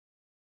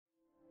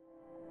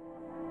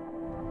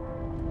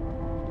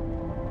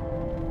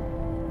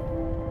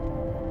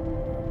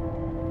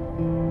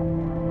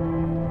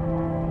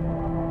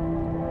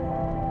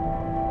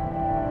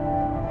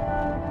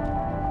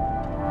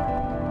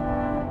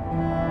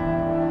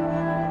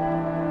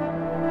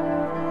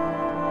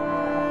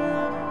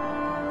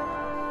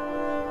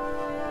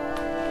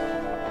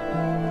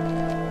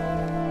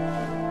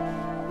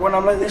when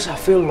I'm like this, I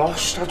feel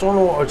lost. I don't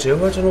know what to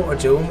do. I don't know what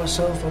to do with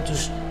myself. I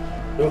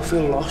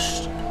feel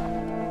lost.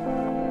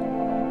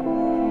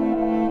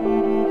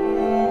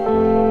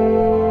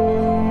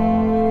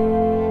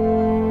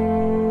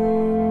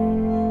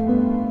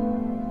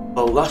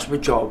 I lost my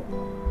job,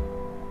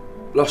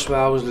 lost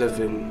where I was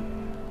living,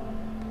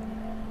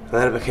 and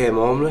then I became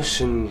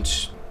homeless, and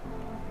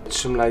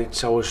some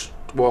nights I was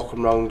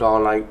walking around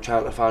all night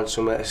trying to find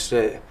somewhere to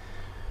stay.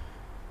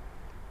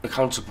 The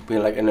council put me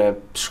like in a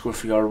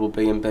scruffy, horrible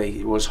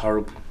B&B. It was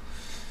horrible.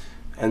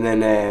 And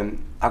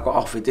then I got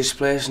offered this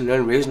place, and the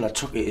only reason I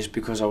took it is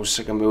because I was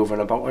sick of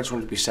moving about. I just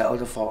wanted to be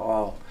settled. I thought,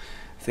 oh,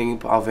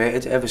 but I've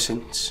hated it ever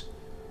since.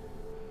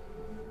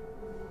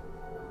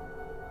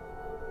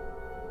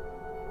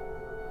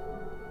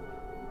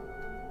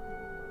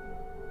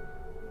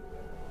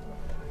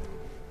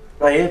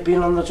 I hate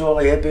being on the dole,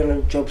 I hate being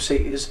on job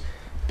seekers,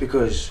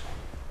 because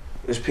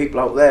there's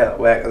people out there that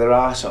work their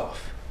arse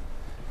off,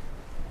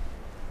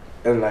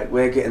 and like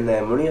we're getting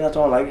their money, and I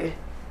don't like it.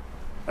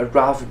 I'd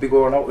rather be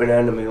going out and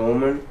earning my own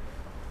money.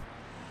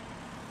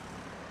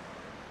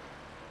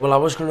 Well, I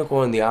was going to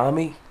go in the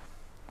army,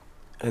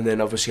 and then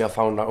obviously I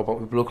found out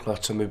about my blood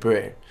clots in my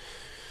brain,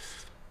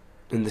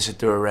 and they said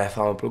they're a rare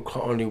form of blood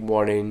clot. Only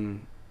one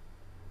in,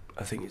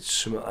 I think it's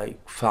something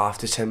like 5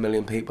 to 10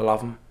 million people have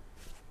them.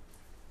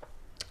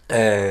 So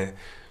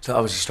that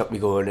obviously stopped me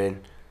going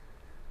in.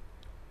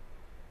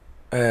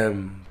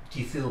 Do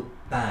you feel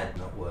bad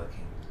not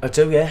working? I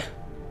do, yeah.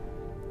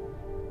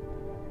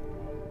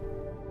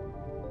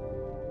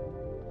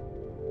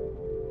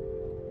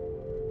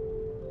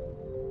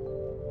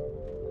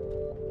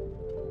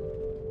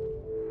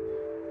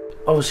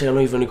 Obviously I know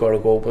you've only got to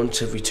go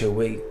once every 2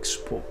 weeks,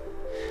 but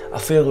I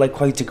feel like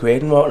quite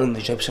degrading working in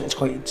the job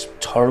centre. It's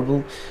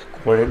horrible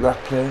going into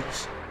that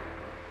place.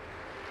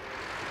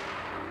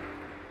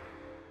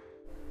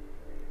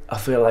 I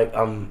feel like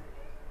I'm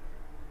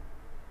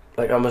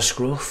a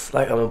scruff,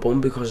 like I'm a bum,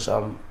 because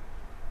I'm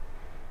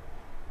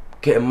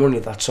getting money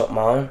that's not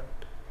mine.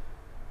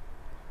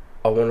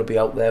 I want to be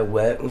out there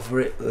working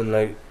for it, and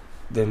like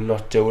them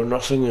not doing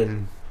nothing,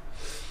 and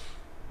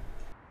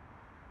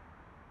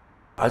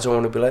I don't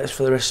want to be like this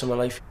for the rest of my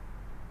life.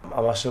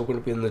 Am I still going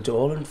to be in the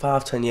door in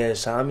 5, 10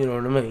 years time, you know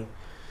what I mean?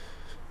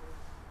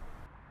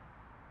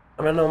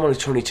 I mean, I'm only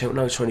 22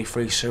 now,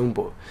 23 soon,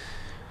 but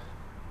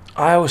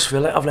I always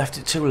feel like I've left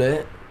it too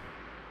late.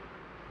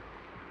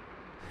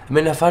 I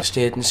mean, if I'd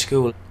stayed in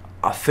school,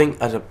 I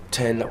think I'd have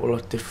turned out a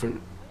lot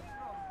different.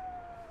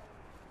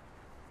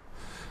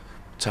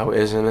 That's how it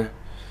is, isn't it?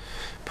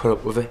 Put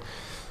up with it.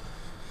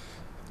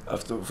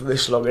 I've done it for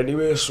this long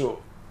anyway,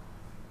 so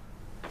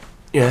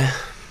yeah.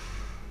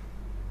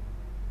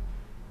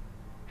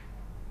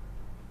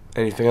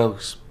 Anything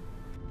else?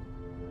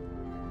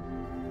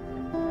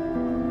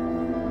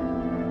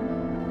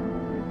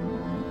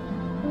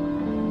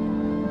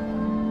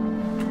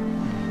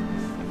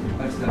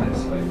 Thanks,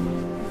 Dennis.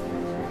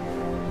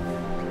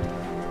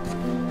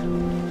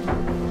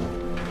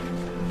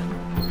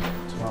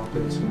 12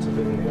 minutes since I've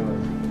been in here.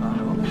 I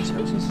know, mate.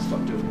 So since I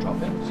stopped doing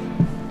drop-ins.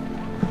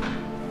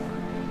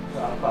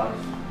 Not bad.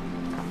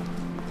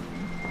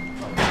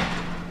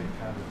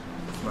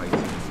 Right.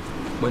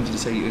 When did you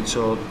say you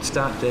saw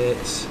start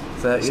dates?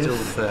 30th. Still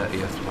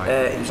 30th, right?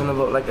 It was on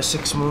about like a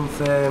 6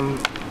 month,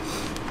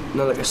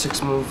 no, like a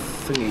 6 month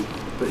thingy.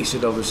 But he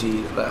said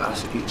obviously,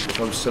 like, if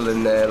I'm still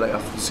in there, like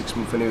after the 6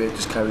 months anyway, it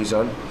just carries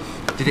on.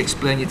 Did he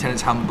explain your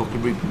tenant's handbook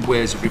and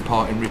ways of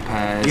reporting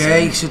repairs? Yeah,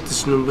 he said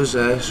there's numbers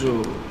there,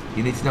 so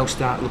you need to now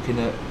start looking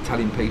at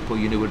telling people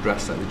your new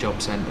address at the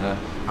job centre.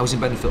 Housing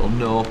benefit will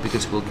know,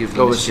 because we'll give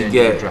them the same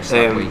address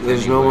that week.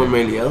 There's no one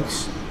really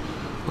else.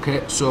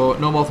 Okay, so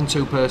no more than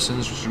 2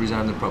 persons just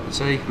resign the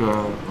property.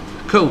 No.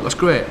 Cool, that's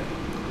great.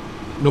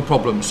 No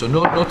problem. So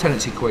no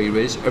tenancy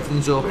queries,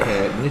 everything's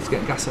okay. We need to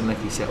get gas and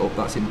lecky set up,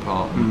 that's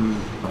important.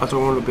 I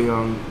don't want to be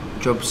on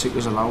job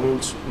seekers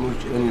allowance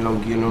much any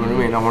longer, you know what I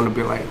mean? I want to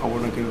be like, I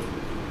want to get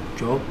a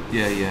job.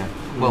 Yeah, yeah.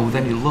 Well,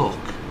 then you look,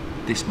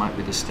 this might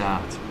be the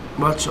start.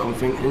 Well, that's what I'm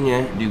thinking,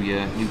 yeah. New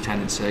year, new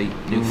tenancy,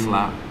 new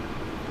flat,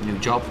 new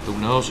job, who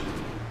knows?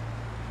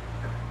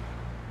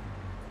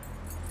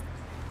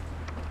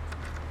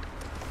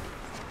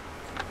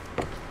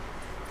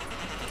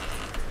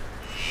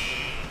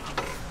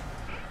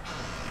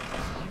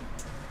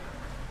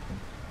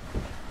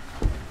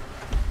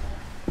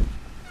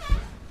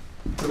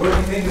 What do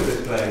you think of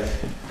this place?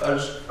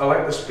 I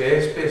like the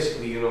space,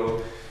 basically, you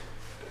know.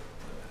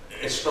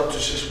 It's not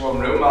just this one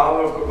room,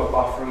 I've got my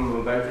bathroom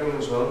and my bedroom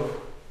as well.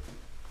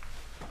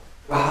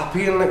 I'm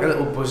happy and like a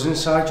little buzz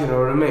inside, you know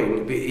what I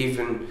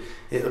mean?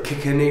 It'll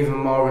kick in even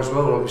more as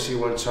well, obviously,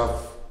 once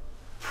I've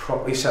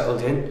properly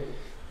settled in.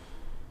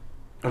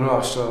 I know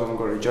I still haven't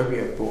got a job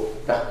yet,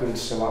 but that can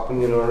still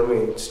happen, you know what I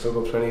mean? Still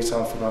got plenty of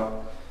time for that,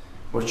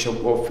 which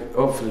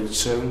hopefully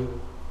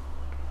soon.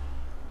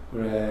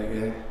 But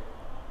yeah.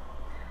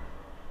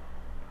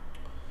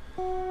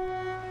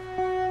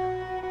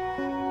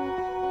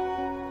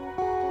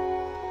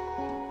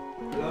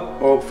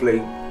 Hopefully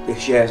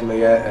this year's my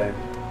year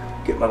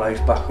to get my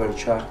life back on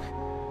track.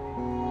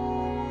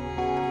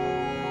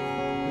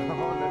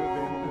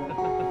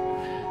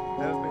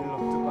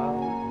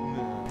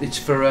 It's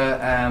for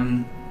a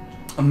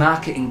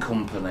marketing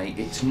company.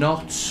 It's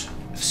not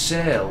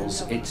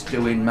sales, it's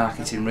doing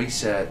marketing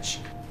research,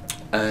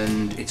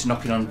 and it's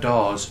knocking on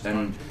doors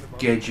and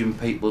gauging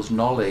people's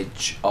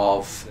knowledge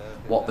of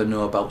what they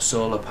know about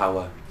solar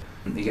power.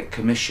 And you get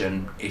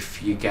commission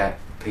if you get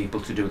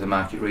people to do the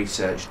market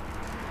research.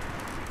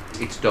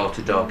 It's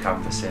door-to-door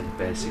canvassing,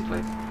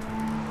 basically.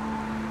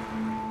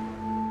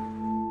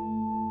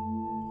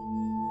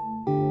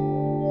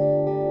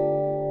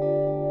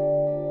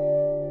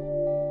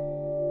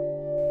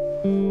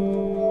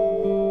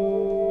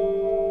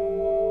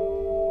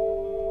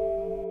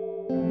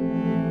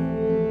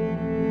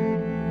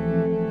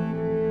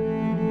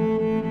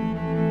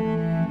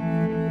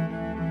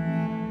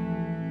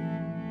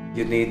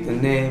 You need the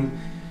name,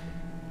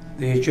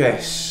 the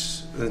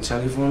address, the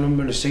telephone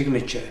number, the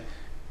signature,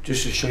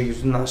 just to show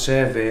you've done that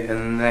survey, and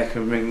then they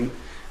can ring,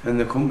 and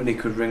the company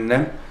could ring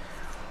them.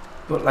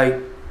 But like,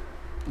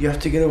 you have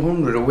to get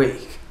 100 a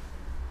week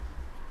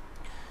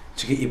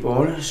to get your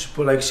bonus.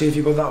 But like, say if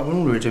you got that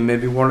 100 and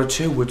maybe 1 or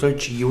 2 were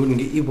dodgy, you wouldn't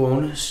get your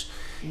bonus.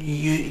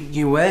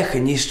 You work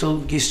and you're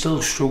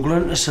still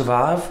struggling to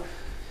survive.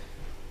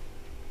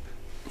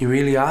 You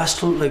really are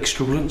still like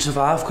struggling to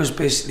survive, because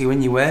basically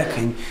when you're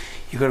working,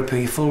 you've got to pay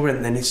your full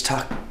rent, then it's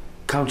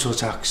council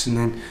tax, and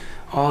then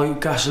all your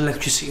gas,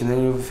 electricity, and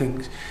then other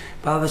things.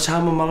 By the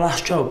time of my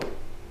last job,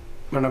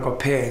 when I got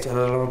paid, I'd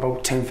have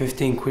about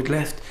 10-15 quid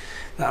left.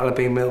 That'll have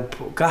been able to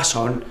put gas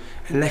on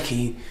and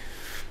lecky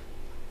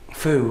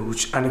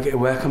foods, and I'd get to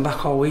work and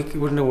back all week. It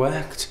wouldn't have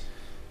worked.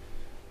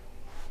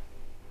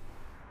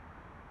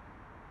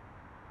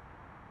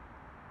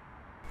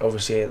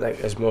 Obviously,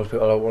 like as most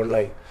people, I want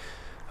like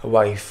a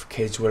wife,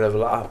 kids, whatever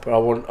like that. But I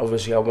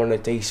want a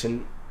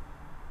decent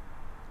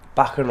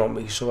backing on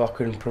me so I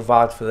can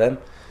provide for them,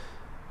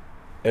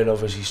 and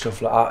obviously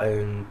stuff like that,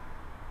 and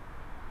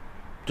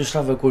just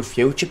have a good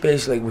future,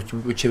 basically,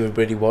 which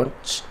everybody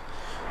wants.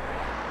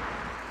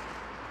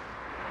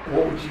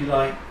 What would you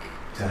like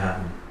to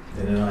happen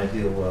in an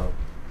ideal world?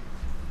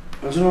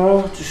 I don't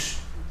know,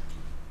 just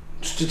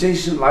a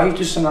decent life,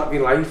 just an happy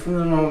life,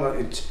 and I know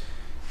that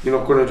you're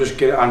not going to just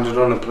get it handed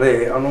on a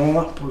plate and all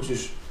that, but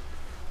just,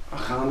 I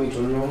can't be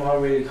done, no, I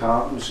really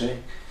can't, I'm sick.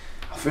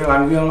 I feel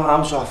angry all the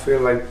time, so I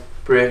feel like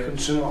breaking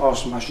something or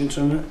smashing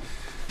something,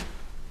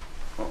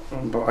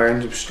 but I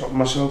end up stopping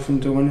myself from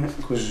doing it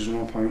because there's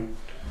no point.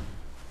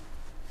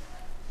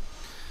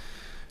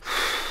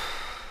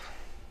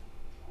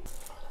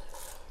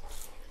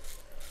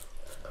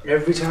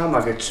 Every time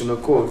I get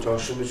something good or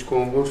something's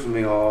going good for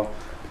me or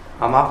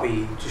I'm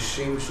happy, it just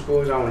seems to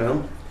go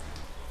downhill,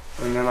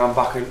 and then I'm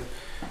back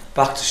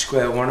to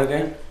square one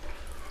again,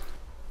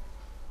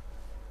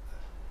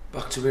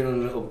 back to being a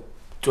little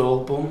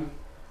dull bum.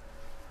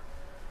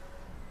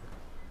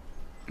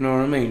 You know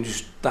what I mean?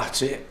 Just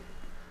that's it.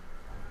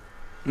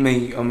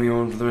 Me on my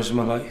own for the rest of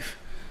my life.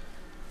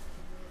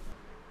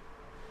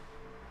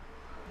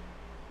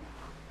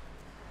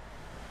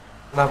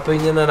 I've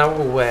been in and out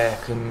of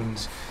work,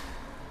 and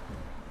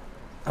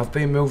I've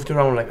been moved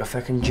around like a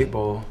fucking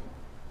jitball.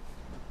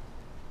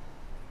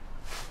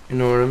 You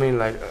know what I mean?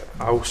 Like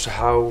house to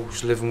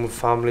house, living with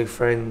family,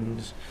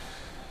 friends.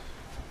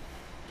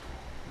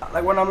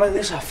 Like when I'm like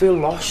this, I feel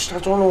lost. I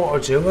don't know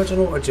what to do. I don't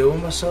know what to do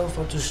with myself.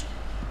 It's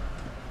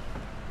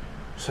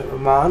like my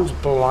mind's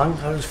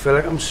blank. I just feel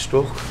like I'm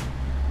stuck.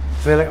 I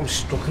feel like I'm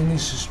stuck in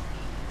this, just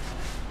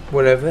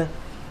whatever.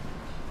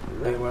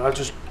 Like when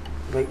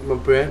like my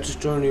brain just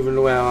don't even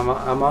know where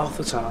I'm half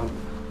the time.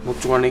 What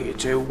do I need to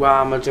do?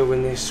 Why am I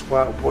doing this?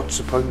 What's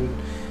the point?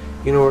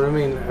 You know what I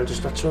mean?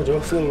 That's what I do. I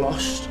feel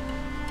lost.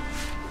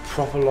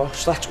 Proper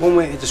lost. That's one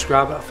way to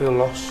describe it. I feel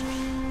lost.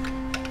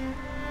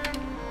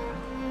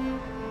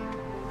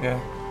 Yeah.